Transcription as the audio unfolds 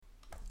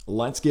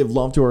Let's give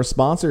love to our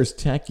sponsors,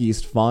 Tech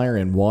East Fire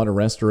and Water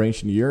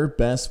Restoration, your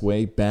best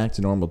way back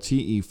to normal,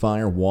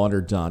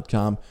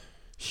 tefirewater.com.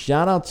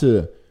 Shout out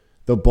to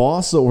the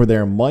boss over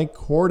there, Mike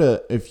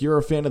Corda. If you're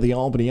a fan of the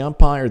Albany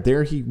Empire,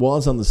 there he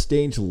was on the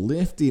stage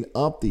lifting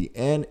up the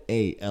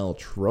NAL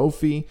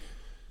trophy.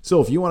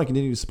 So if you want to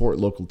continue to support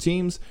local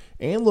teams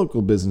and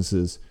local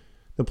businesses,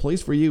 the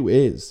place for you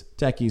is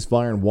Tech East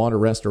Fire and Water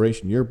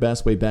Restoration, your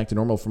best way back to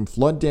normal from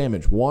flood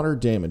damage, water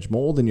damage,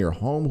 mold in your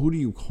home. Who do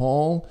you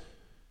call?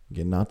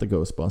 Again, not the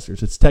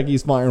Ghostbusters. It's Tech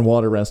East Fire and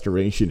Water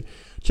Restoration.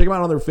 Check them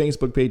out on their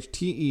Facebook page,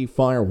 TE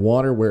Fire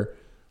Water, where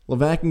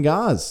Levac and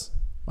Gaz,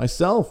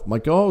 myself, my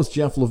co-host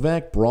Jeff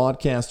Levac,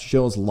 broadcast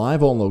shows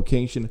live on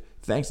location.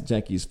 Thanks to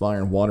Tech East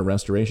Fire and Water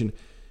Restoration.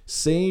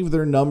 Save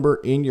their number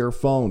in your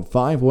phone,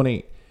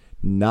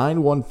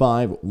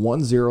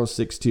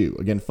 518-915-1062.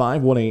 Again,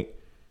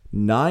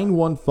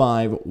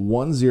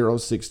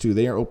 518-915-1062.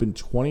 They are open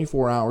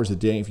 24 hours a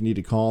day if you need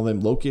to call them.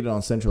 Located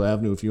on Central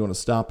Avenue if you want to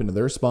stop into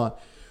their spot.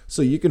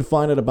 So you can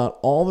find out about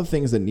all the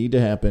things that need to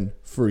happen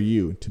for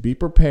you to be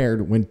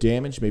prepared when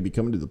damage may be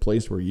coming to the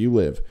place where you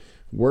live.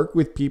 Work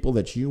with people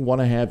that you want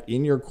to have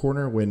in your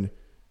corner when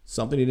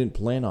something you didn't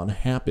plan on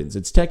happens.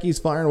 It's Tech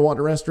East Fire and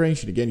Water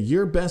Restoration. Again,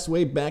 your best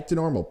way back to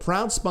normal.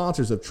 Proud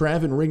sponsors of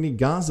Trav and Rigney,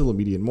 Godzilla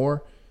Media, and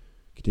more.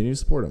 Continue to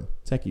support them.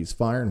 Tech East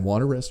Fire and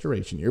Water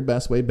Restoration. Your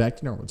best way back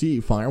to normal.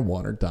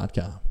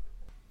 TeFireWater.com.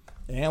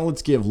 And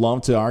let's give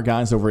love to our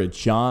guys over at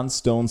John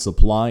Stone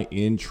Supply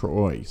in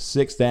Troy,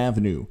 6th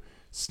Avenue.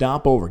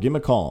 Stop over. Give them a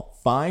call.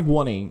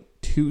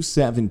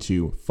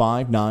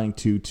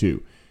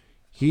 518-272-5922.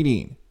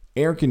 Heating,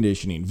 air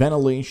conditioning,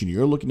 ventilation.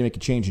 You're looking to make a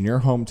change in your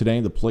home today.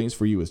 The place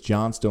for you is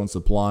John Stone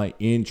Supply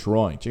in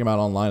Troy. Check them out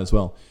online as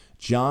well.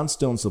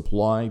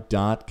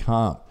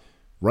 JohnStoneSupply.com.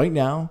 Right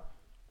now,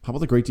 how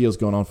about the great deals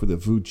going on for the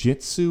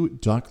Fujitsu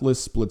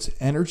Ductless Splits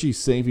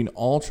energy-saving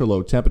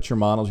ultra-low temperature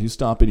models? You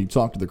stop in, you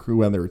talk to the crew,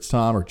 whether it's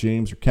Tom or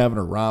James or Kevin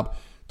or Rob.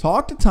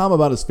 Talk to Tom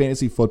about his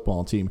fantasy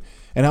football team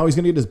and how he's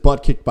going to get his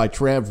butt kicked by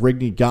Trav,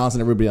 Rigney, Gaz,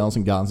 and everybody else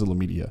in Godzilla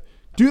Media.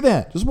 Do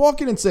that. Just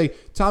walk in and say,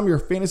 Tom, your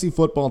fantasy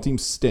football team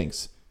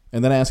stinks.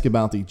 And then ask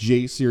about the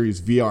J-Series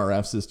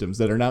VRF systems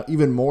that are now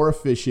even more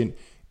efficient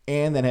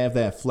and that have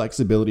that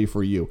flexibility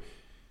for you.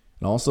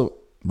 And also,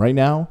 right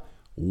now,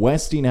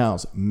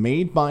 Westinghouse,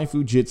 made by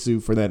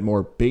Fujitsu for that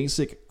more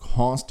basic,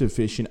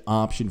 cost-efficient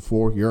option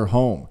for your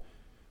home.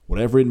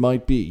 Whatever it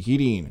might be,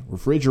 heating,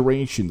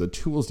 refrigeration, the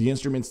tools, the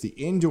instruments, the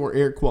indoor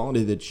air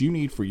quality that you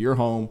need for your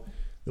home,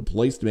 the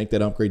place to make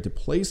that upgrade, the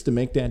place to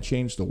make that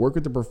change, to work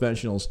with the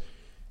professionals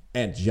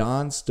at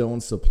John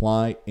Stone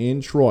Supply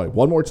in Troy.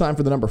 One more time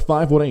for the number,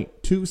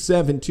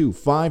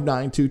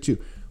 518-272-5922.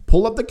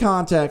 Pull up the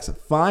contacts,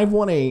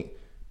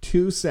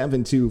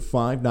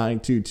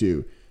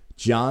 518-272-5922.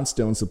 John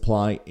Stone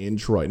Supply in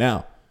Troy.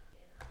 Now,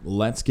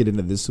 let's get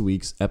into this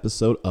week's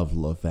episode of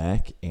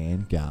Levac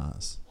and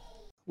Gaz.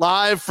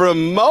 Live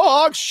from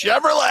Mohawk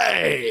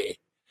Chevrolet.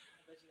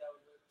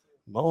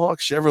 Mohawk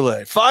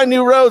Chevrolet. Find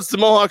new roads to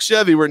Mohawk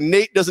Chevy where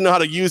Nate doesn't know how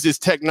to use his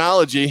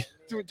technology.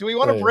 Do we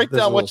want to break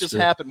down what just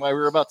happened while we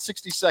were about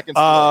 60 seconds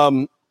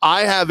I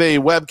have a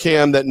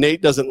webcam that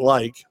Nate doesn't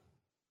like,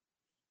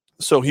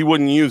 so he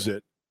wouldn't use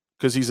it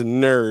because he's a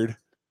nerd.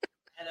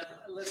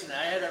 Listen,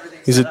 I had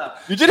everything set up.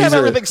 You did have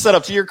everything set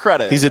up, to your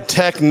credit. He's a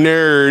tech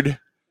nerd. It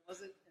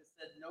said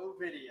no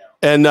video.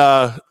 And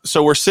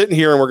so we're sitting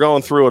here and we're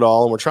going through it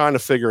all and we're trying to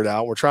figure it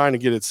out. We're trying to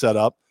get it set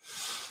up.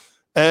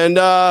 And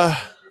I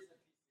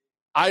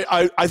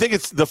think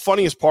it's the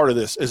funniest part of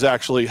this is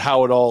actually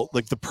how it all,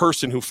 like the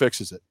person who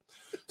fixes it.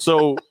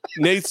 So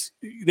Nate's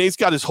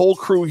got his whole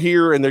crew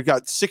here and they've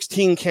got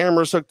 16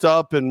 cameras hooked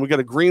up and we got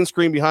a green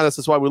screen behind us.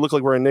 That's why we look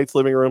like we're in Nate's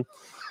living room.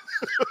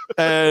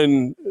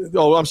 And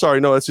I'm sorry,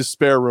 no, that's his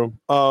spare room.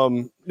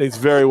 Nate's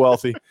very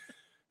wealthy.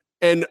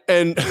 And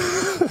and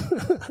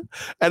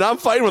I'm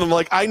fighting with him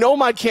like, I know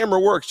my camera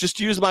works. Just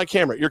use my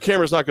camera. Your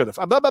camera's not good enough.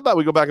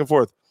 We go back and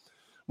forth.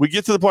 We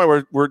get to the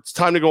point where it's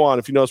time to go on.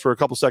 If you notice, we're a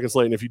couple seconds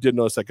late. And if you did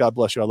notice that, God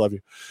bless you. I love you.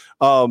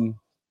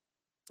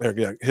 There,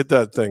 yeah, hit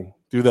that thing.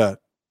 Do that.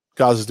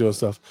 Gaz is doing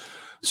stuff.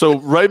 So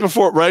right as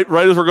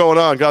we're going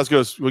on, Gaz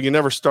goes, well, you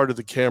never started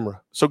the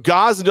camera. So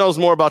Gaz knows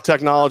more about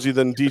technology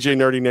than DJ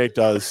Nerdy Nate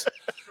does.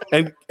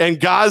 And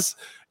Gaz's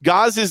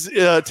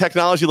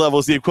technology level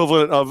is the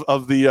equivalent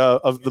of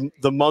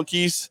the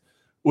monkeys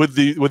with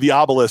the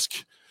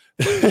obelisk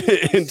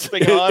in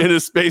a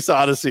Space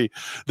Odyssey.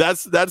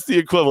 That's the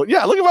equivalent.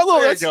 Yeah, look at my little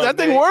that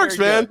thing works,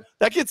 man. Good.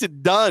 That gets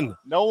it done.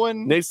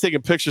 Nate's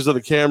taking pictures of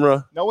the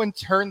camera. No one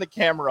turned the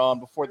camera on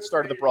before the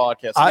start of the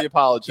broadcast. I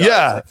apologize.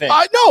 Yeah,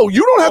 I know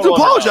you don't have to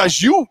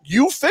apologize. You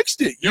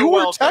fixed it. You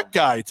were tech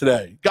guy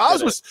today.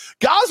 Gaz was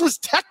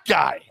tech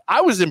guy.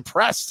 I was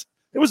impressed.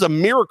 It was a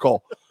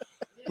miracle.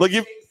 Like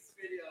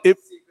if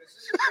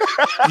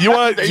you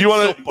want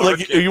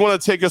to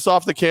take us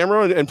off the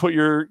camera and put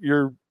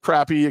your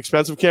crappy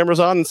expensive cameras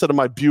on instead of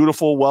my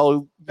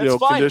beautiful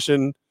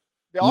conditioned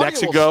the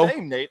audio will stay,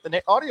 Nate.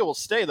 The audio will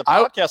stay. The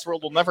podcast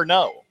world will never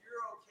know.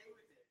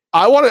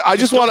 I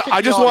just want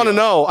to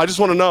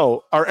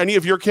know. Are any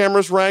of your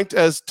cameras ranked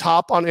as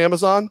top on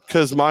Amazon?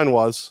 Because mine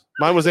was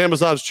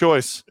Amazon's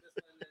choice.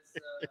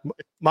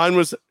 Mine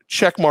was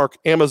checkmark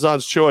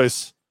Amazon's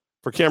choice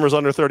for cameras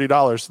under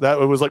 $30. That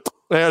was like,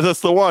 yeah,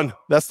 that's the one.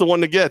 That's the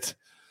one to get.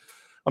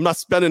 I'm not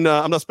spending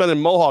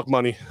Mohawk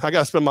money. I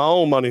gotta spend my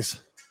own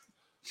monies.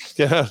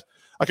 Yeah.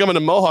 I come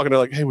into Mohawk and they're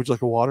like, hey, would you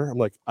like a water? I'm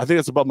like, I think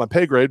it's above my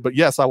pay grade, but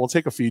yes, I will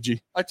take a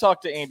Fiji. I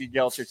talked to Andy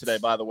Gelcher today,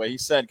 by the way. He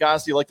said,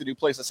 guys, do you like the new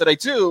place? I said, I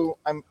do.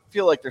 I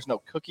feel like there's no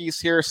cookies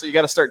here, so you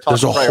got to start talking.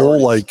 There's a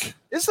whole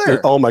Is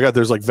there? Oh my God,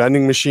 there's like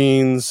vending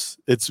machines.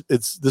 It's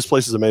this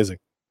place is amazing.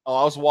 Oh,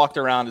 I was walked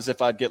around as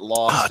if I'd get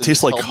lost. It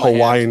tastes like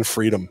Hawaiian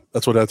freedom.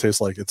 That's what that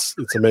tastes like. It's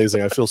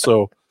amazing. I feel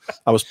so.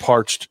 I was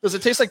parched. Does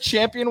it taste like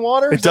Champion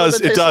water? It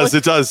does. It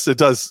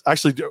does.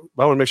 Actually,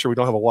 I want to make sure we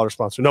don't have a water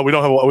sponsor. No, we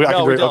don't have. We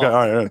don't. Okay,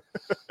 all right.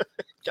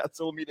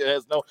 Godzilla Media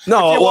has no.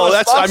 Well,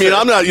 that's. I mean,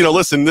 I'm not.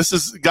 Listen. This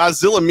is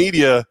Godzilla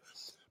Media.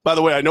 By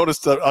the way, I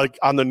noticed that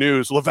on the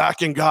news,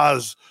 Levac and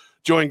Gaz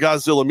joined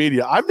Godzilla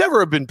Media. I've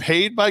never been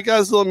paid by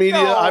Godzilla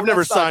Media. No, I've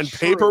never signed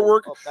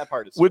paperwork. Oh, that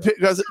part is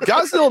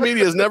Godzilla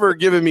Media has never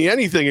given me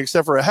anything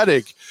except for a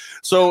headache.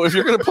 So if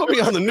you're going to put me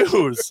on the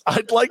news,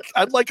 I'd like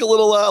a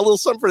little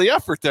something for the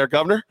effort there,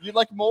 Governor. You'd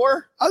like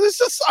more?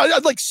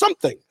 I'd like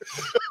something.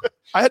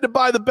 I had to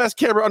buy the best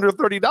camera under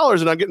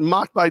 $30, and I'm getting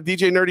mocked by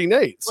DJ Nerdy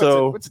Nate.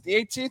 So what's it? The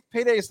 18th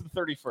payday is the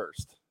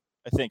 31st.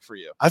 I think for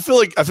you. I feel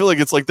like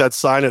it's like that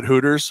sign at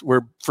Hooters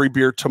where free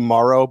beer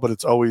tomorrow, but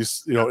it's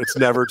always, it's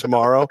never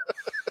tomorrow.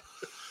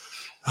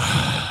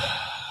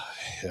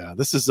 Yeah,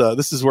 this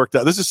is worked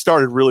out. This has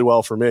started really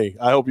well for me.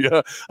 I hope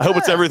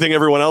it's everything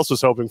everyone else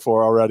was hoping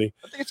for already.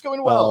 I think it's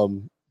going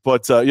well.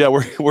 But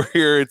we're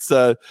here. It's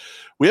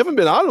we haven't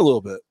been on a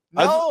little bit.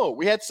 No,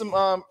 we had some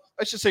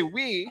I should say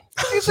we.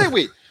 You say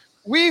we.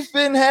 We've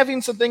been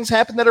having some things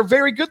happen that are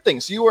very good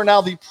things. You are now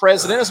the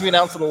president, as we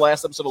announced in the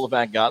last episode of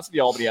Levac Gods,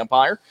 the Albany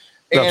Empire.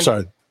 And I'm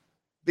sorry.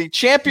 The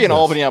champion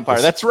Albany Empire.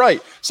 That's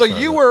right. So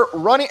you were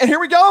running, and here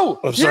we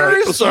go. I'm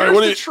sorry. Here's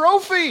the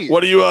trophy.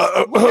 What are you?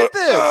 Look at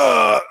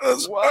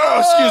this.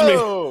 Excuse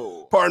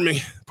me. Pardon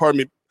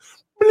me.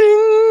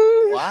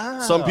 Bling. Wow.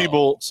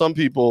 Some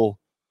people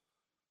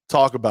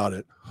talk about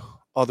it.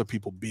 Other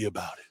people be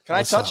about it. Can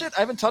I touch it?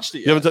 I haven't touched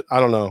it yet. I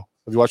don't know.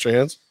 Have you washed your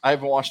hands? I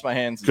haven't washed my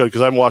hands. Good,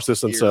 because I haven't watched this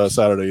since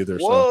Saturday either.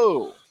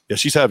 Whoa. So. Yeah,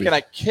 she's heavy. Can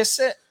I kiss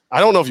it? I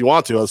don't know if you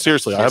want to.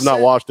 Seriously, I have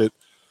not washed it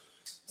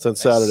since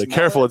Saturday.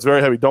 Careful, it's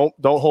very heavy. Don't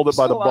hold it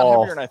by the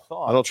ball.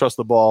 I don't trust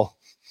the ball.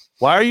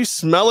 Why are you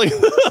smelling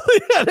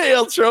the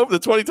NAL trophy, the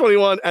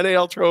 2021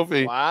 NAL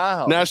trophy?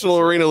 Wow. National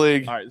Arena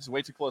League. All right, this is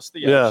way too close to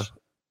the edge.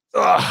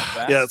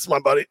 Yeah, it's my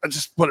buddy. I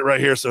just put it right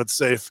here so it's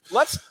safe.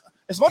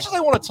 As much as I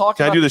want to talk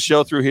Can I do the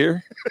show through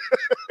here?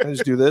 Can I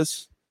just do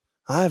this?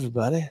 Hi,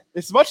 everybody.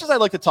 As much as I'd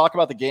like to talk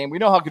about the game, we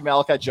know how good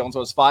Malachi Jones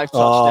was. 5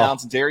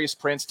 touchdowns. Darius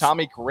Prince,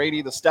 Tommy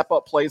Grady, the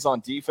step-up plays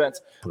on defense.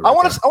 I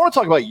want to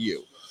talk about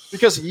you.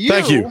 Because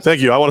Thank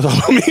you. I want to talk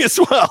about me as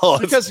well.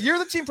 Because you're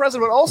the team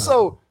president, but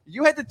also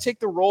you had to take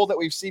the role that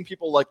we've seen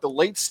people like the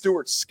late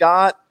Stuart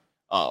Scott,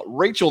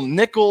 Rachel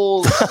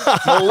Nichols,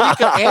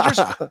 Malika Andrews.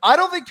 I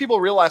don't think people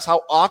realize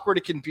how awkward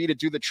it can be to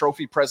do the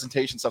trophy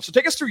presentation stuff. So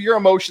take us through your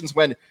emotions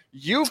when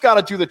you've got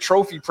to do the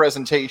trophy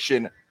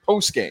presentation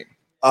post-game.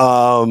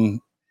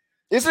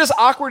 Is it as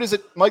awkward as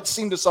it might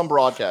seem to some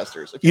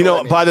broadcasters?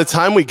 By the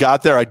time we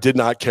got there, I did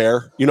not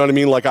care. You know what I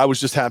mean? Like, I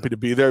was just happy to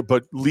be there.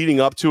 But leading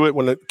up to it,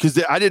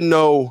 because I didn't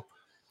know,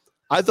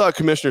 I thought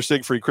Commissioner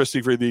Chris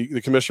Siegfried,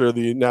 the commissioner of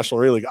the National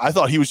Arena League, I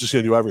thought he was just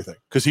going to do everything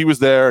because he was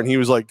there and he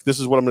was like, "This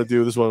is what I'm going to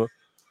do. This is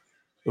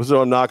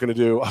what I'm not going to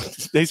do."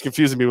 He's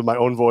confusing me with my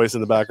own voice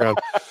in the background.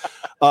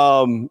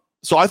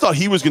 So I thought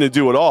he was going to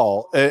do it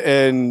all,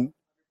 and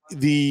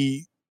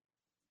he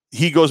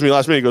goes to me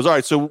last minute. He goes, "All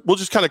right, so we'll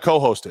just kind of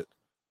co-host it."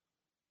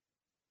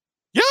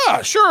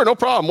 Yeah, sure, no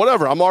problem,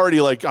 whatever. I'm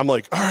like, all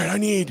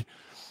right,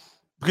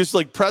 because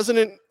like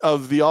president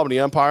of the Albany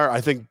Empire,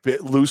 I think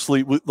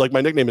loosely, like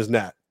my nickname is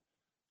Nat,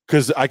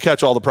 because I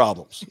catch all the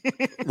problems.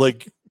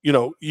 Like,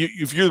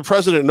 if you're the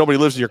president and nobody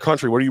lives in your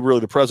country, what are you really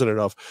the president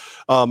of?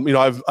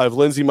 I've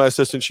Lindsay, my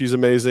assistant, she's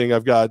amazing.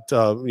 I've got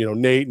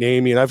Nate and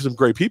Amy, and I have some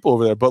great people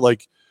over there, but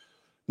like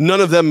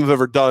none of them have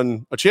ever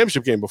done a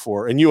championship game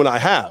before, and you and I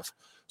have.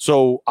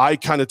 So I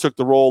kind of took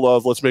the role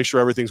of let's make sure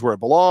everything's where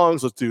it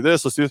belongs. Let's do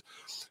this.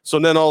 So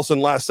then all of a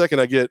sudden, last second,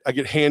 I get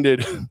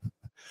handed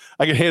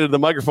the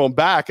microphone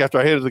back after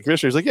I handed it to the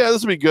commissioner. He's like, "Yeah,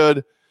 this will be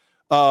good."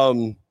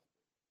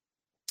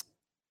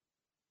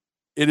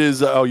 It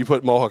is. You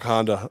put Mohawk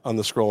Honda on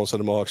the scroll instead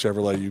of Mohawk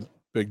Chevrolet. You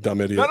big dumb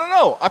idiot.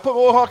 No. I put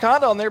Mohawk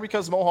Honda on there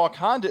because Mohawk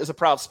Honda is a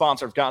proud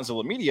sponsor of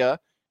Godzilla Media.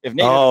 If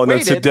Nate no,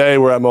 today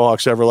we're at Mohawk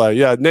Chevrolet.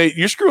 Yeah, Nate,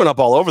 you're screwing up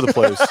all over the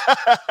place.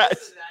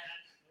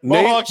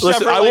 Mohawk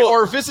Chevrolet,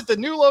 or visit the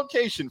new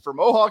location for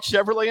Mohawk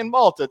Chevrolet in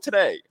Malta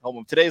today. Home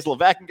of today's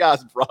Levac and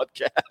Gods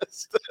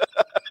broadcast.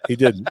 He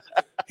did.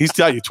 He's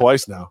tell you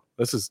twice now.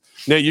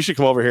 Nate. You should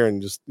come over here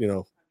and just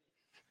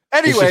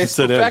Anyways,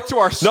 back to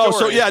our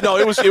story.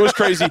 It was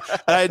crazy.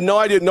 I had no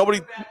idea.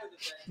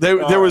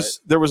 There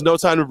was no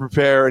time to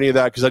prepare any of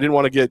that because I didn't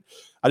want to get.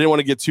 I didn't want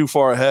to get too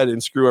far ahead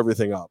and screw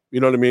everything up. You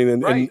know what I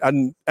mean?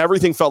 And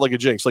everything felt like a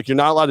jinx. Like, you're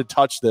not allowed to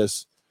touch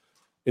this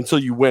until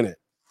you win it.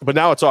 But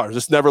now it's ours.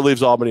 This never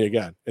leaves Albany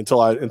again until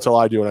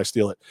I do and I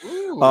steal it.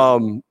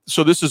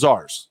 So this is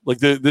ours. Like,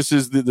 this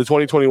is the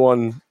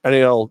 2021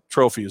 NAL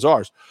trophy is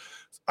ours.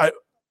 I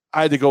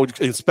had to go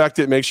inspect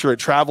it, make sure it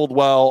traveled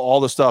well, all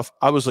the stuff.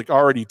 I was like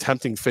already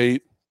tempting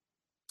fate.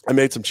 I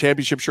made some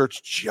championship shirts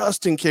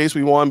just in case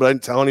we won, but I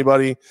didn't tell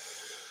anybody.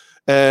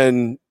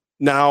 And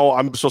now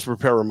I'm supposed to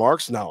prepare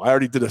remarks. No, I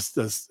already did a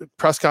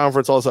press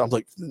conference. All this. I'm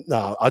like,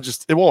 no,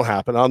 it won't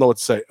happen. I don't know what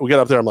to say. We got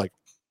up there. I'm like,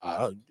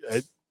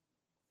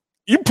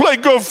 you play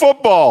good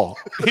football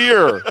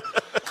here.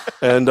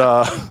 and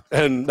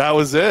that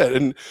was it.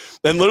 And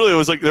literally it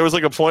was like, there was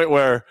like a point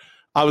where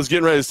I was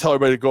getting ready to tell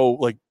everybody to go,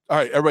 like, all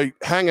right, everybody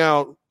hang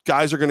out.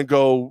 Guys are going to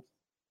go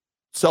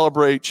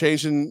celebrate,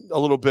 changing a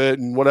little bit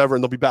and whatever,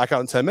 and they'll be back out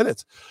in 10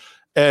 minutes.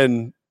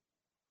 And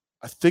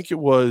I think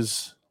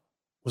was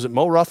it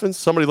Mo Ruffins?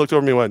 Somebody looked over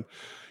at me and went,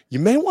 you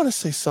may want to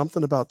say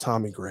something about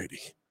Tommy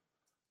Grady.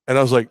 And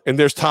I was like, and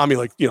there's Tommy,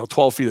 like,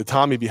 12 feet of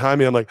Tommy behind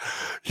me. I'm like,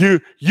 you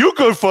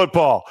good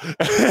football.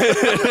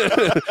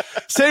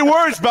 Say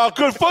words about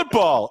good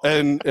football.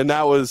 And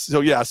that was,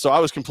 so I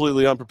was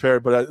completely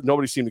unprepared, but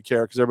nobody seemed to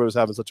care because everybody was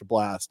having such a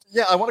blast.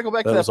 Yeah, I want to go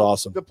back to that. That was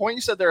awesome. The point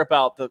you said there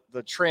about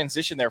the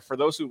transition there, for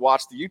those who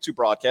watched the YouTube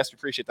broadcast, we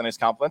appreciate the nice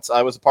compliments.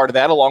 I was a part of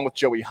that along with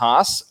Joey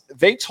Haas.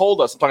 They told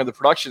us, I'm talking to the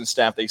production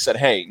staff, they said,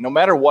 hey, no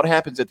matter what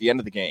happens at the end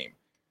of the game,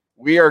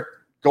 we are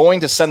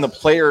going to send the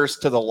players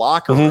to the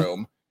locker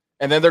room.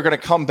 And then they're going to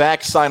come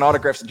back, sign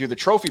autographs, and do the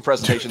trophy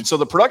presentation. So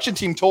the production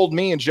team told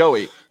me and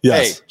Joey,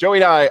 hey,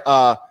 Joey and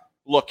I,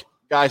 look,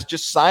 guys,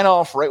 just sign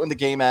off right when the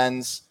game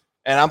ends.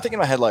 And I'm thinking in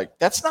my head, like,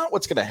 that's not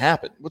what's going to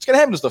happen. What's going to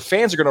happen is the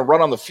fans are going to run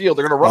on the field.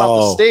 They're going to run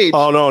off the stage.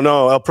 Oh,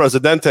 no. El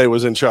Presidente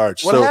was in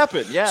charge. What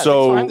happened? Yeah,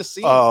 so behind the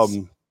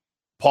scenes.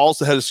 Paul's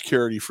the head of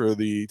security for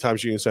the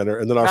Times Union Center.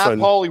 And then our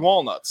friend Paulie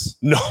Walnuts.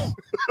 No.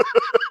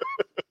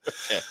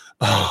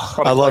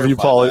 I love you,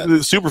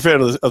 Paul. Super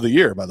fan of the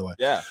year, by the way.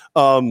 Yeah.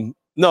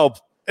 No,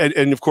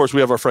 and of course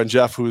we have our friend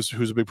Jeff, who's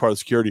a big part of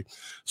security.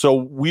 So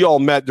we all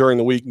met during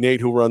the week. Nate,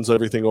 who runs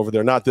everything over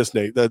there, not this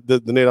Nate,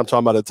 the Nate I'm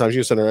talking about at Times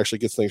Union Center, actually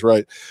gets things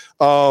right.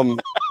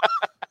 And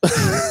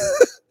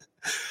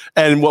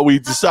what we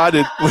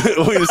decided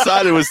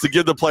was to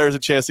give the players a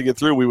chance to get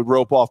through. We would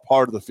rope off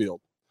part of the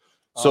field,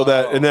 so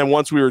that, and then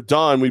once we were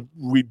done,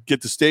 we'd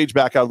get the stage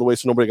back out of the way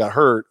so nobody got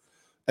hurt,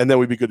 and then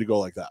we'd be good to go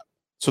like that.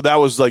 So that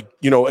was like,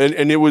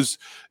 and it was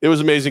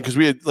amazing because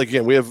we had, like,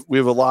 again, we have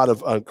a lot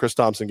of Chris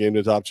Thompson, Game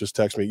to Top, just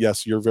text me.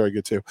 Yes, you're very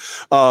good too.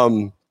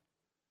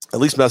 At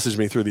least message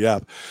me through the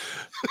app.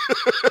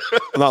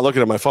 I'm not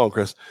looking at my phone,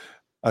 Chris.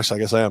 Actually,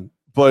 I guess I am.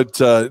 But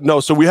no,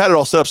 so we had it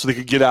all set up so they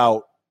could get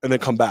out and then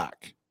come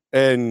back.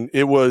 And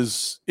it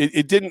wasn't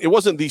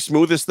the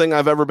smoothest thing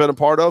I've ever been a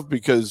part of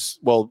because,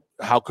 well,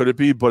 how could it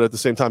be? But at the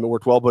same time, it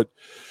worked well. But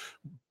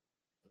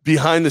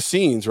behind the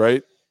scenes,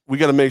 right, we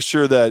got to make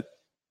sure that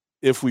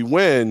if we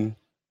win,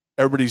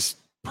 everybody's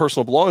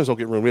personal belongings don't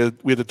get ruined.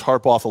 We had to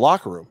tarp off the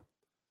locker room.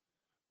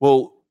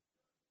 Well,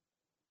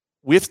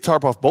 we have to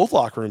tarp off both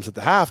locker rooms at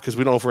the half because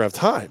we don't know if we have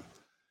time.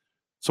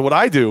 So what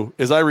I do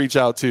is I reach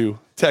out to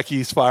Tech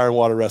East Fire and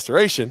Water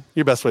Restoration,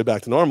 your best way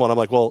back to normal. And I'm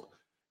like, well,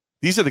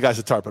 these are the guys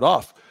that tarp it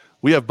off.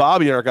 We have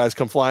Bobby and our guys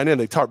come flying in.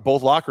 They tarp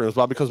both locker rooms.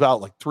 Bobby comes out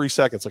in like 3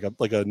 seconds, like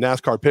a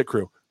NASCAR pit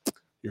crew.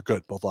 You're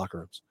good, both locker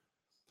rooms.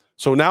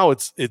 So now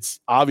it's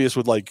obvious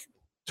with like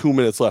 2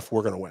 minutes left,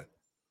 we're going to win.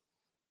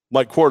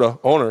 Mike Quarta,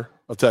 owner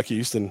of Tech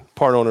East and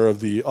part owner of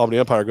the Albany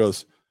Empire,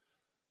 goes,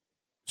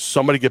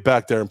 somebody get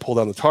back there and pull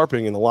down the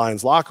tarping in the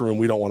Lions locker room.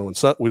 We don't want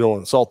to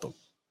insult them.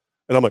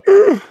 And I'm like,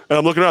 and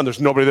I'm looking around,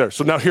 there's nobody there.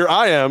 So now here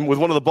I am with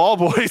one of the ball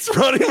boys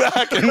running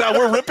back, and now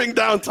we're ripping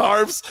down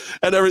tarps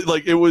and everything.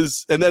 Like, it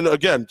was, and then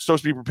again,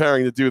 supposed to be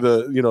preparing to do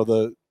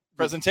the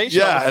presentation.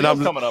 Yeah, and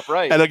I'm coming up,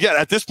 right? And again,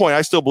 at this point,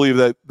 I still believe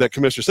that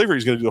Commissioner Sigrid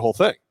is going to do the whole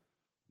thing.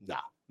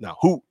 No.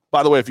 Who?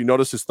 By the way, if you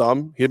notice his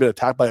thumb, he had been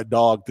attacked by a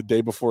dog the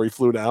day before he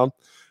flew down.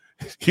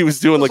 He was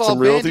doing like some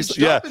realty stuff.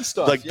 Yeah,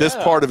 like this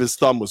part of his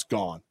thumb was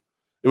gone.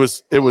 It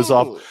was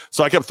off.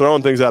 So I kept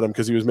throwing things at him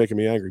because he was making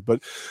me angry.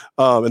 But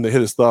and they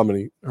hit his thumb and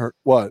he hurt.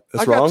 What?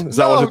 That's wrong? Is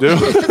that what to do?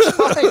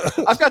 It's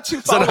fine. I've got 2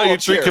 Is that how you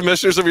treat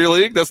commissioners of your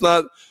league? That's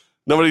not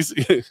nobody's.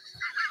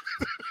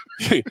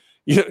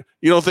 You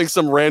don't think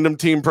some random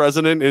team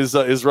president is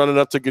running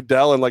up to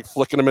Goodell and like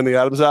flicking him in the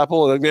Adam's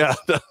apple? And yeah.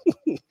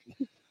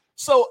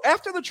 So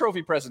after the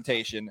trophy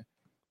presentation,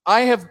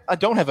 I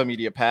don't have a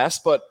media pass,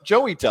 but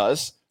Joey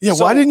does. Yeah,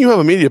 so, why didn't you have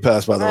a media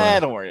pass, by the way?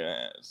 Don't worry.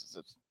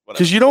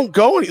 Because you don't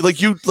go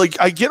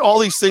I get all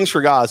these things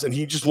for guys, and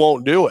he just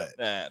won't do it.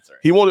 That's right.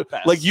 He won't.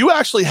 Pass. Like, you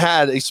actually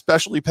had a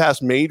specialty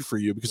pass made for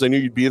you because I knew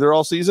you'd be there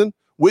all season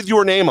with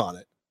your name on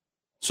it,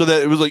 so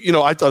that it was like,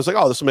 I was like,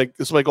 oh, this will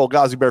make old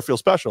Ghazi Bear feel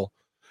special.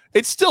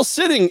 It's still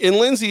sitting in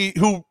Lindsay,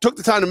 who took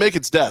the time to make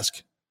its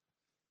desk.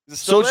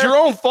 So it's your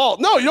own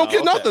fault. No, you don't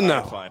get nothing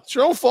now. It's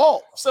your own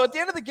fault. So at the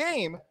end of the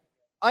game,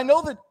 I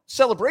know that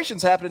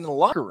celebrations happened in the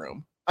locker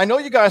room. I know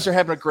you guys are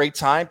having a great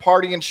time,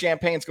 partying,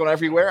 champagne's going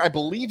everywhere. I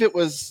believe it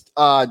was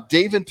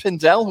David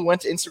Pindell who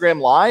went to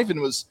Instagram Live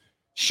and was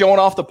showing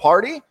off the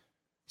party.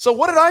 So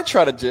what did I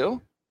try to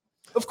do?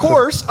 Of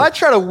course, I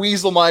try to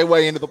weasel my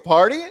way into the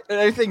party.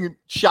 Anything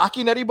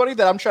shocking to anybody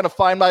that I'm trying to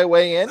find my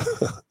way in?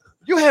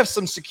 You have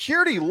some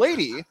security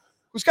lady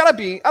who's got to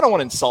be, I don't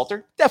want to insult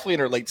her, definitely in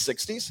her late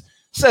 60s,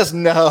 says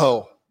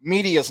no,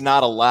 media's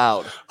not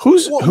allowed. Who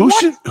should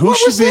be?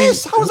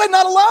 How was I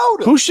not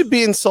allowed? Who should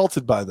be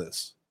insulted by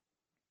this?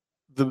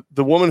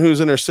 The woman who's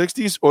in her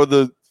 60s or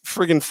the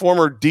friggin'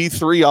 former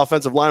D3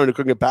 offensive lineman who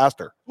couldn't get past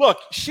her? Look,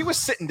 she was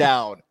sitting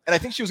down, and I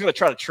think she was going to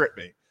try to trip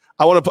me.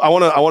 I want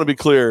to be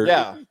clear.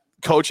 Yeah.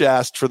 Coach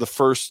asked for the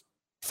first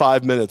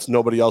 5 minutes,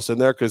 nobody else in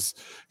there because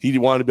he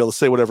wanted to be able to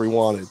say whatever he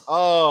wanted.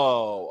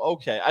 Oh,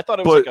 okay. I thought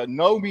it was like a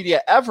no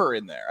media ever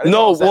in there. I didn't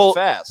know it was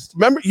that fast.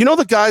 Remember, you know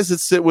the guys that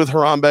sit with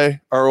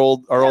Harambe, our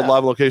old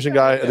live location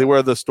guy, and they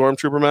wear the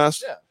stormtrooper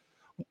mask? Yeah.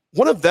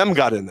 One of them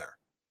got in there.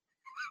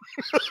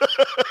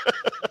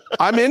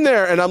 I'm in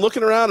there and I'm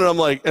looking around and I'm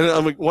like,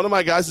 one of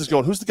my guys is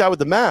going, who's the guy with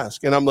the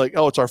mask? And I'm like,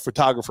 oh, it's our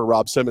photographer,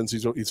 Rob Simmons.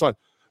 He's fine.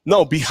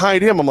 No,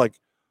 behind him, I'm like,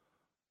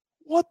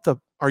 what the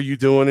are you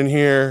doing in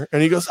here?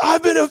 And he goes,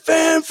 I've been a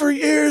fan for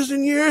years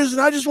and years, and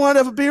I just want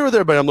to have a beer with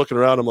everybody. I'm looking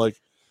around. I'm like,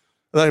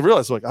 and I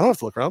realized, like, I don't have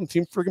to look around. I'm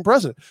team freaking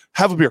president.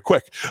 Have a beer,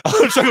 quick.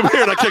 I took a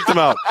beer and I kicked him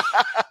out.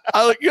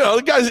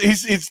 The guys,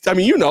 he's I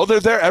mean, they're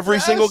there every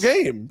single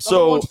game.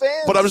 So,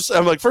 but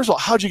I'm like, first of all,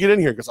 how'd you get in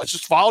here? Because I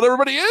just followed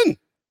everybody in.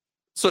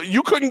 So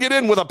you couldn't get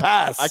in with a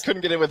pass. I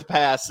couldn't get in with a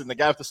pass, and the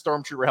guy with the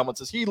stormtrooper helmet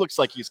says he looks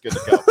like he's good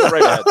to go. Go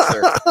right ahead,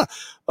 sir.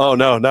 Oh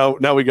no,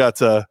 now we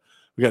got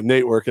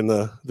Nate working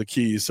the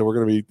keys, so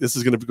this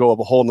is gonna go up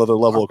a whole nother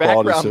level of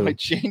quality soon. Background might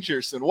change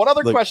here soon. One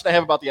other question I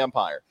have about the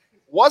Empire: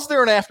 was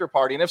there an after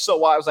party, and if so,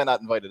 why was I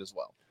not invited as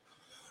well?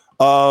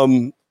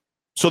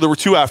 So there were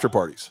 2 after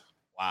parties.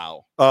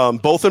 Wow.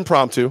 Both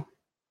impromptu,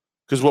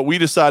 because what we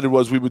decided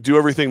was we would do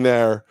everything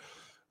there.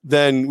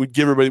 Then we'd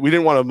give everybody. We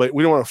didn't want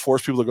to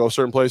force people to go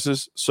certain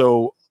places.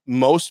 So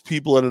most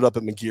people ended up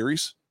at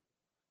McGeary's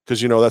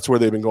because that's where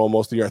they've been going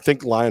most of the year. I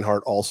think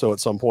Lionheart also at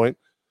some point.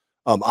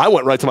 I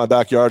went right to my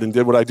backyard and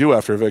did what I do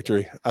after a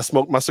victory. I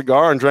smoked my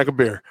cigar and drank a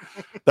beer.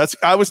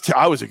 I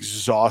was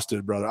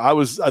exhausted, brother.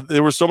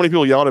 There were so many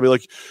people yelling at me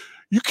like,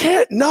 "You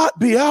can't not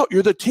be out.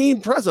 You're the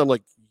team president." I'm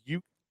like,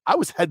 I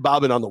was head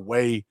bobbing on the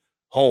way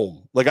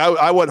home. Like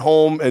I went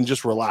home and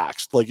just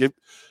relaxed. Like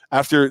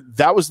after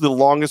that was the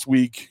longest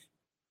week.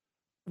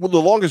 Well,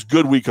 the longest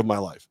good week of my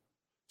life.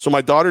 So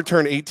my daughter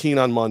turned 18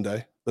 on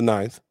Monday, the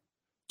 9th.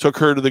 Took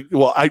her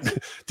to I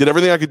did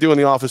everything I could do in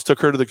the office. Took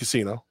her to the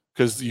casino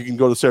because you can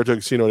go to Saratoga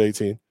Casino at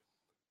 18.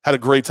 Had a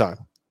great time.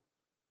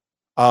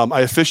 I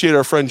officiated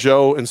our friend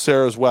Joe and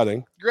Sarah's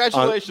wedding.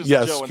 Congratulations,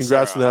 yes, to Joe and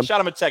congrats Sarah. to them. I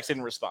shot him a text,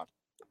 didn't respond.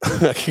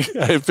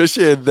 I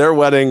officiated their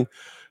wedding.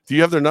 Do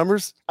you have their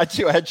numbers? I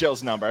do. I had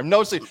Joe's number. I'm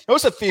noticing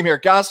a theme here.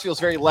 Goss feels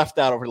very left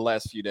out over the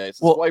last few days.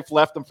 His wife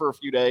left him for a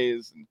few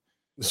days. And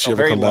does she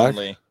ever come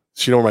lonely. Back?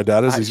 Does she know where my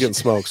dad is? He's getting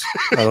smokes.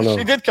 I don't know.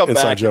 She did come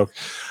Inside back. Joke.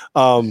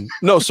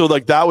 No, so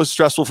that was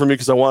stressful for me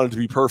because I wanted to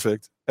be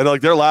perfect. And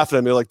they're laughing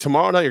at me like,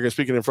 tomorrow night you're going to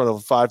speak in front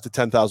of 5,000 to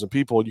 10,000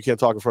 people and you can't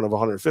talk in front of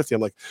 150.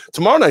 I'm like,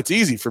 tomorrow night's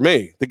easy for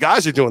me. The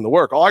guys are doing the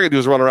work. All I got to do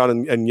is run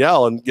around and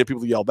yell and get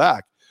people to yell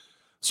back.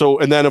 So,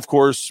 and then of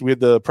course we had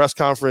the press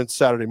conference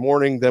Saturday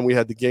morning. Then we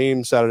had the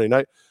game Saturday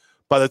night.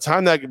 By the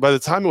time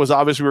it was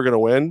obvious we were going to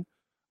win,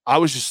 I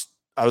was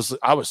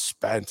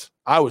spent.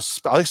 I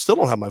still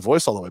don't have my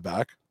voice all the way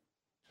back.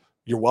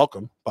 You're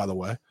welcome, by the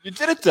way. You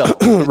did it,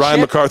 though. Ryan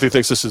McCarthy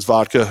thinks this is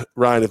vodka.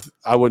 Ryan, if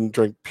I wouldn't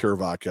drink pure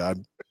vodka,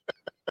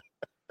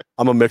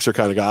 I'm a mixer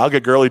kind of guy. I'll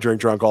get girly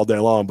drunk all day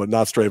long, but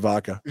not straight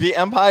vodka. The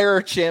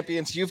Empire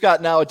champions, you've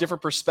got now a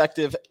different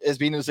perspective as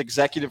being as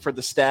executive for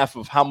the staff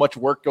of how much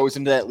work goes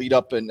into that lead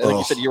up. And like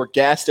you said, you were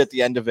gassed at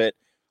the end of it.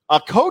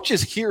 Coach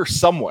is here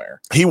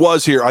somewhere. He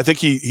was here. I think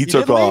he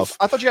took off.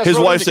 I thought you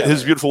guys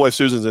his beautiful wife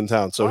Susan's in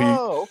town, so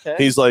okay.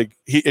 He's like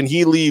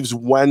he leaves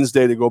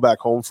Wednesday to go back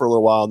home for a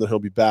little while, and then he'll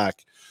be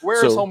back.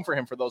 Where is home for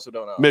him? For those who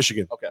don't know,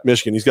 Michigan. Okay,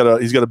 Michigan. He's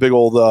got a big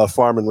old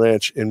farm and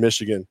ranch in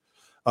Michigan,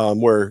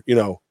 where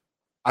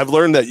I've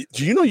learned that.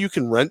 Do you know you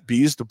can rent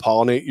bees to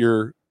pollinate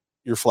your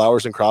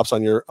flowers and crops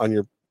on your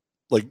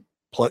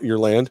your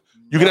land?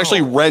 You can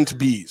actually rent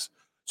bees.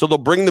 So they'll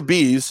bring the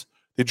bees,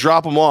 they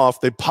drop them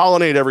off, they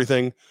pollinate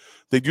everything.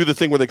 They do the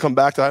thing where they come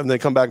back to it and they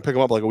come back and pick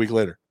them up like a week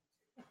later.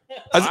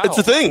 Wow. It's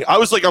a thing.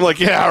 I'm like,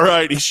 yeah,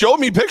 right. He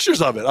showed me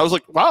pictures of it. I was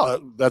like, wow,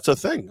 that's a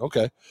thing.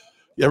 Okay.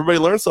 Everybody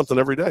learns something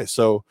every day.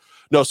 So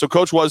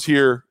Coach was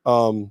here,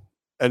 and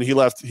he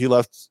left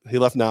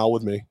now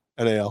with me.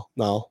 NAL,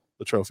 now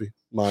the trophy,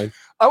 mine.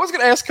 I was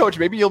going to ask Coach,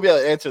 maybe you'll be able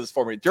to answer this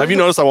for me. Have you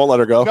noticed I won't let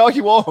her go? No, he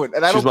won't.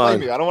 And I don't blame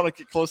mine. you. I don't want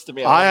to get close to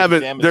me. I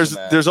haven't.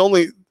 There's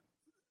only.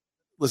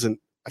 Listen,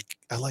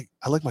 I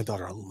like my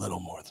daughter a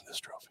little more than this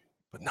trophy.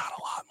 But not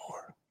a lot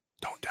more.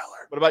 Don't tell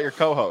her. What about your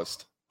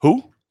co-host?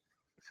 Who?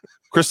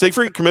 Chris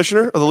Siegfried,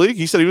 commissioner of the league.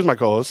 He said he was my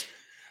co-host.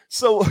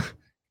 So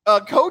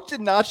Coach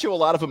did not show a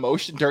lot of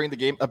emotion during the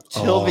game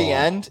until the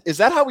end. Is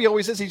that how he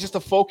always is? He's just a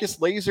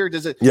focused laser.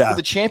 Does did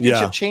the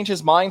championship change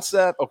his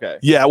mindset? Okay.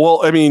 Yeah.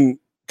 Well, I mean,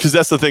 because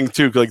that's the thing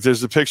too. Like,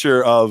 there's a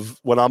picture of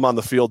when I'm on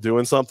the field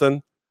doing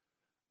something,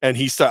 and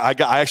I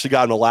actually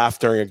got him to laugh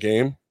during a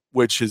game,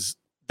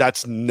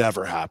 that's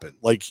never happened.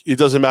 Like, it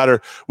doesn't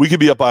matter. We could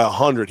be up by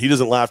 100. He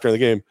doesn't laugh during the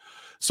game.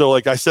 So,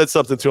 like, I said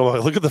something to him. I'm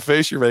like, look at the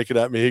face you're making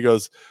at me. He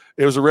goes,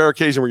 it was a rare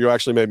occasion where you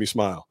actually made me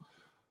smile.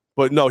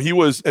 But no, he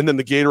was, and then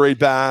the Gatorade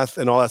bath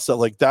and all that stuff.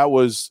 Like, that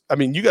was, I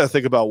mean, you got to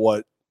think about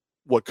what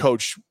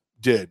Coach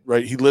did,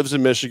 right? He lives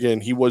in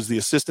Michigan. He was the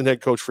assistant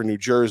head coach for New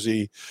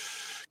Jersey,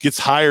 gets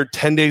hired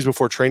 10 days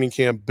before training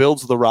camp,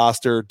 builds the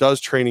roster, does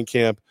training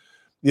camp.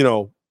 You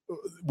know,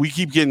 we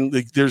keep getting,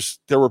 like,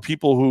 there were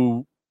people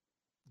who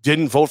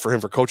didn't vote for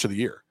him for coach of the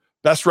year.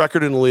 Best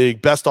record in the league,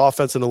 best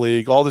offense in the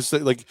league, all this,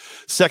 like,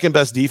 second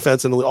best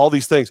defense in the league, all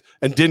these things,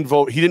 and didn't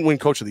vote. He didn't win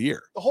coach of the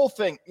year. The whole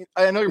thing,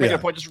 I know you're making a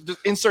point, just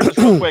insert this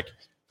real quick.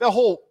 The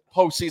whole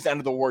postseason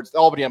end of the awards, the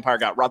Albany Empire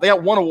got robbed. They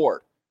got one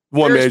award.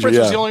 One Darius major, Prince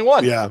was the only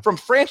one. Yeah. From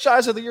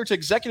franchise of the year to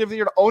executive of the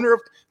year to owner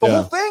of the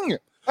whole thing.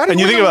 And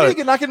you think about it,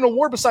 and not get an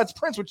award besides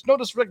Prince, which no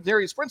disrespect to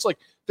Darius Prince, like,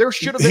 there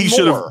should have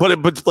been more.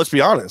 But let's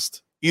be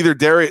honest. Either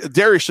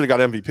Darius should have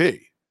got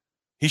MVP.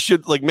 He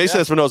should, like, Mason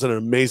Espinosa had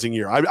an amazing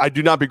year. I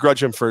do not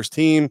begrudge him first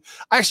team.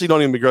 I actually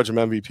don't even begrudge him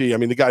MVP. I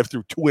mean, the guy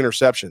threw 2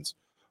 interceptions.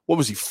 What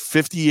was he,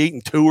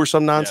 58-2 or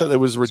some nonsense? Yeah, it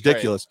was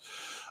ridiculous.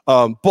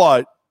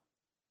 But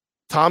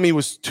Tommy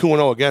was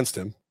 2-0 against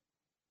him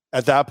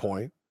at that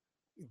point.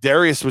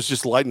 Darius was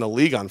just lighting the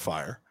league on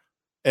fire.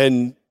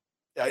 And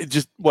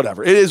just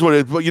whatever. It is what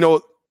it is. But, you know,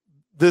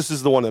 this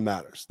is the one that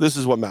matters. This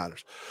is what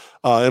matters.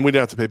 And we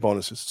didn't have to pay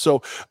bonuses.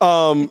 So,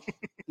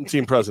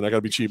 team president, I got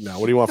to be cheap now.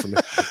 What do you want from me?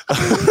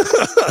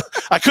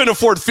 I couldn't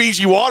afford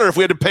Fiji water if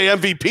we had to pay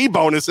MVP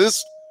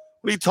bonuses.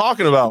 What are you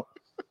talking about?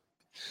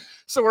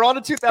 So we're on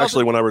to 2000.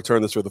 Actually, when I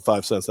return this for the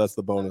 5 cents, that's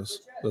the bonus.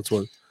 That's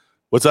what.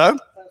 What's that?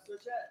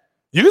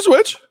 You can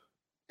switch.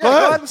 Yeah,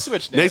 go ahead and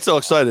switch, Nate. Nate's so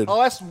excited.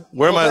 I'll ask.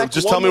 Where am I?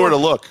 Just tell me where to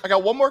look. I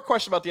got one more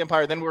question about the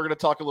Empire. Then we're going to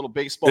talk a little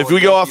baseball. If we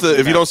go off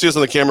if you don't see us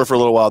on the camera for a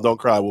little while, don't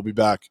cry. We'll be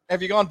back.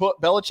 Have you gone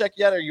Belichick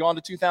yet? Are you on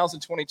to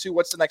 2022?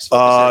 What's the next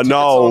focus?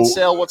 No. On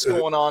sale. What's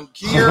going on?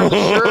 Gear.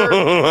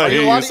 I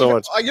hate you so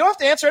much. You don't have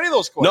to answer any of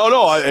those questions.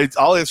 No.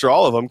 I'll answer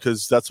all of them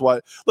because that's why.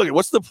 Look,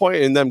 what's the point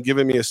in them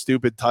giving me a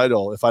stupid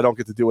title if I don't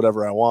get to do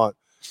whatever I want?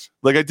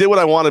 Like, I did what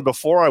I wanted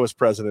before I was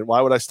president.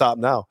 Why would I stop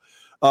now?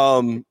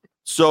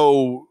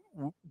 So.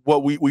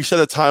 What we set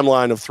a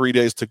timeline of 3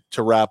 days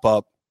to wrap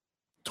up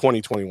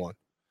 2021.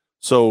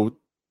 So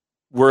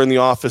we're in the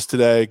office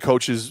today.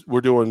 Coaches, we're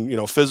doing,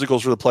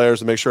 physicals for the players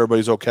to make sure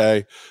everybody's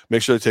okay,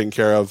 make sure they're taken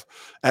care of.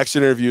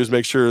 Exit interviews,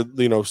 make sure,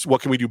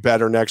 what can we do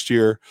better next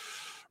year?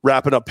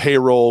 Wrapping up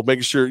payroll,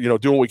 making sure,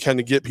 doing what we can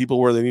to get people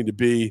where they need to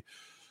be.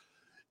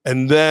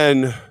 And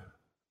then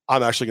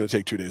I'm actually going to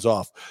take 2 days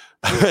off.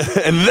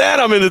 And then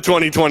I'm into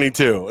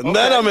 2022. And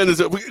then I'm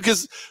into,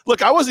 because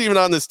look, I wasn't even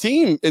on this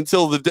team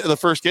until the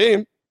first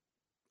game.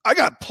 I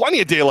got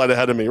plenty of daylight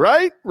ahead of me,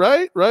 right?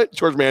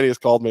 George Manius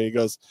called me. He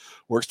goes,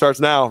 work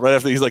starts now. Right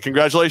after, he's like,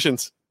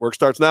 congratulations. Work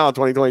starts now in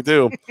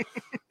 2022.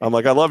 I'm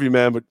like, I love you,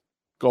 man, but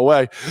go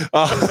away.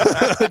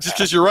 Just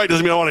because you're right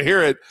doesn't mean I want to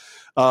hear it.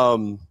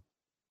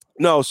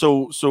 No,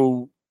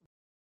 so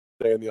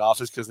they in the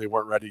office because they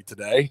weren't ready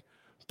today.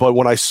 But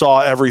when I saw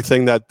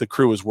everything that the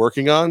crew was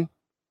working on,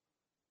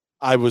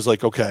 I was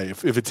like, okay,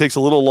 if it takes a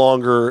little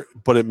longer,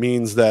 but it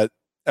means that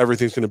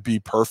everything's going to be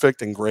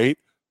perfect and great,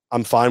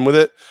 I'm fine with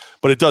it.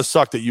 But it does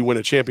suck that you win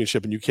a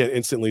championship and you can't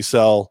instantly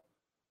sell,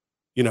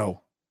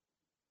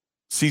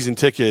 season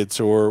tickets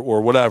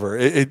or whatever.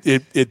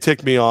 It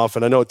ticked me off,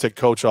 and I know it ticked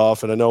Coach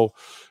off, and I know,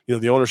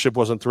 the ownership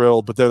wasn't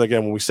thrilled. But then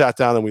again, when we sat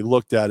down and we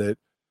looked at it,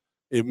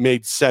 it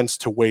made sense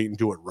to wait and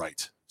do it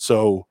right.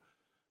 So,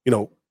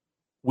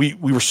 we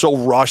were so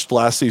rushed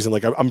last season.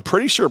 Like, I'm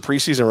pretty sure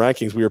preseason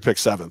rankings, we were picked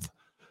 7th.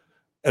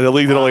 And the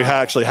league that only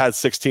actually had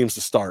 6 teams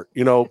to start,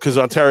 because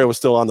Ontario was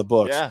still on the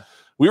books. Yeah.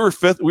 We were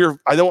 5th.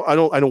 I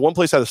know one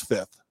place had us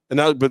 5th. And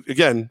now, but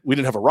again, we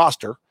didn't have a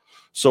roster.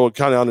 So I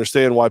kind of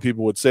understand why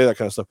people would say that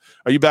kind of stuff.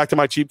 Are you back to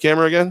my cheap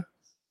camera again?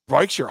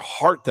 Breaks your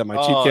heart that my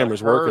cheap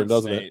camera's working,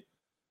 doesn't it?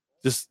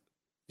 Just,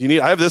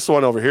 I have this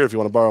one over here if you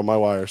want to borrow my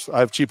wires. I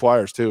have cheap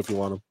wires too if you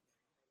want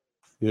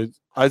them.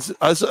 That's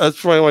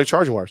my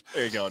charging wires.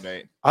 There you go,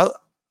 Nate.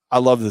 I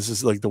love this. This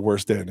is like the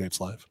worst day of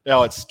Nate's life.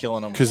 No, it's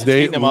killing him. Because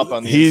Nate, him up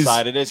on the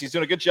inside. It is. He's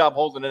doing a good job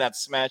holding it, not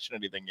smashing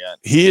anything yet.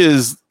 He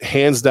is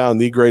hands down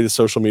the greatest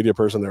social media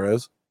person there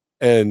is.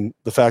 And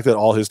the fact that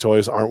all his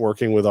toys aren't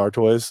working with our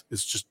toys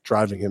is just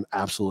driving him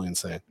absolutely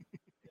insane.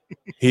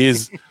 He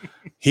is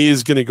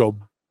going to go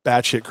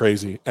batshit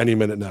crazy any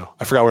minute now.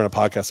 I forgot we're in a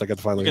podcast. I got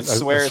to finally. You can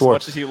swear as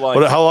much as you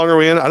like. How long are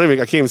we in? I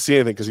can't even see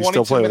anything because he's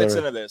still playing. 22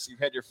 minutes into this, you've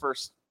had your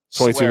first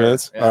 22 swear.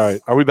 minutes. Yes. All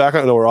right. Are we back?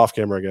 No, we're off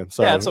camera again.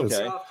 Sorry. Yeah, it's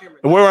okay.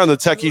 And we're on the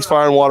Tech East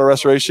Fire and Water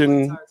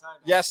Restoration.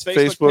 Yes,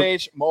 Facebook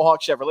page,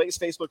 Mohawk Chevrolet's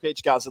Facebook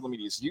page, Godzilla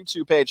Media's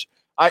YouTube page.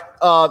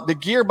 The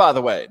gear, by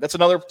the way, that's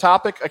another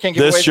topic. I can't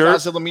give away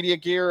Godzilla Media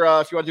gear.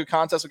 If you want to do a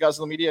contest with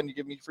Godzilla Media and you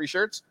give me free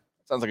shirts.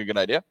 Sounds like a good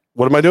idea.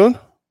 What am I doing?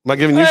 Am I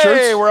giving you shirts?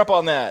 Hey, we're up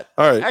on that.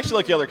 All right. I actually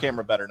like the other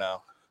camera better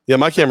now. Yeah,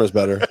 my camera's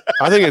better.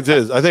 I think it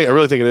is. I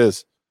really think it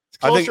is.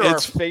 I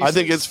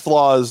think its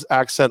flaws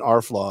accent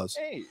our flaws.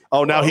 Hey,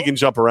 oh, now he can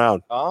jump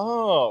around.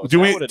 Oh,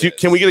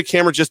 Can we get a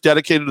camera just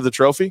dedicated to the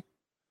trophy?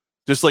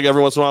 Just like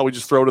every once in a while, we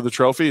just throw to the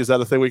trophy. Is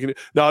that a thing we can do?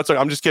 No, it's like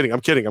I'm just kidding.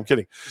 I'm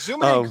kidding.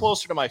 Zoom in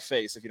closer to my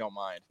face if you don't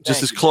mind.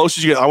 Just as close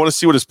as you get. I want to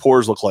see what his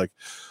pores look like.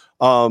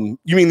 You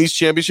mean these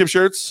championship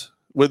shirts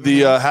with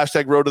the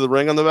hashtag Road to the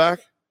Ring on the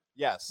back?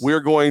 Yes. We're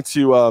going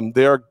to.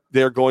 They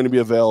are going to be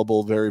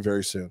available very,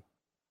 very soon.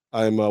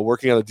 I'm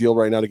working on a deal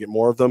right now to get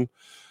more of them.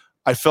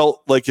 I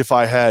felt like if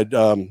I had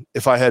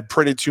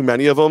printed too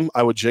many of them,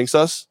 I would jinx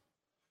us.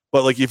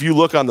 But like if you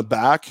look on the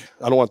back,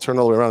 I don't want to turn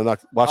all the way around and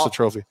watch the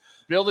trophy.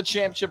 Build a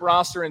championship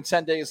roster in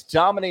 10 days.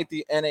 Dominate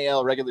the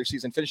NAL regular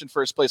season. Finish in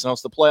first place and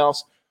host the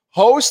playoffs.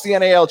 Host the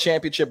NAL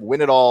championship. Win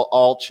it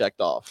all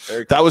checked off.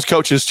 Very cool. That was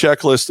Coach's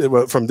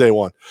checklist from day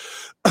one.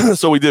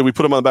 So we did. We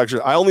put them on the back.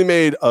 I only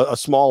made a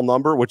small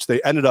number, which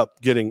they ended up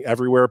getting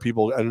everywhere.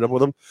 People ended up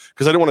with them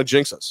because I didn't want to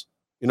jinx us.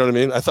 You know what I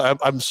mean? I thought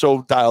I'm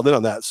so dialed in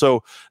on that.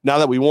 So now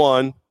that we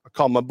won, I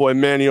called my boy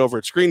Manny over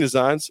at Screen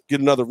Designs,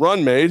 get another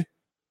run made,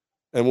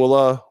 and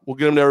we'll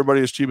get them to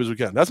everybody as cheap as we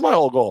can. That's my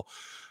whole goal.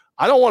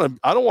 I don't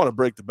want to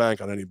break the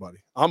bank on anybody.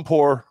 I'm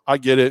poor. I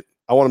get it.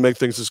 I want to make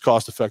things as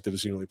cost effective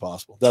as humanly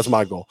possible. That's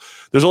my goal.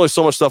 There's only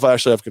so much stuff I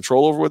actually have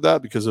control over with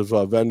that because of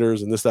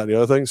vendors and this, that, and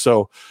the other thing.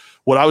 So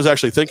what I was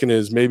actually thinking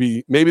is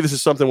maybe this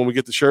is something when we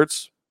get the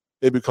shirts,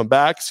 maybe we come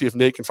back, see if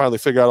Nate can finally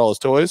figure out all his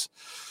toys.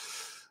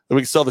 And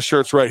we can sell the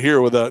shirts right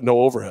here with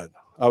no overhead.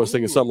 I was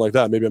thinking something like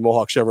that, maybe a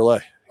Mohawk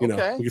Chevrolet. You know,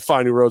 we can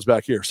find new roads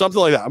back here. Something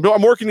like that.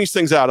 I'm working these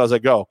things out as I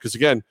go. Because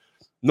again,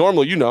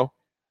 normally, I don't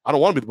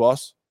want to be the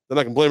boss. Then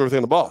I can blame everything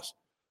on the boss.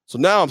 So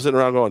now I'm sitting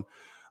around going,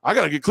 I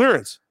got to get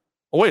clearance.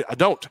 Oh, wait, I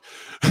don't.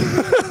 You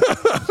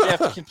have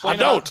to complain.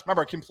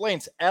 Remember,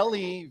 complaints,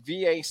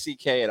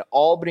 LEVACK at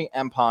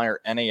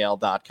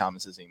AlbanyEmpireNAL.com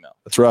is his email.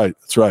 That's right.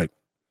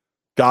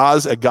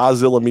 Gaz at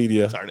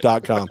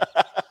GodzillaMedia.com.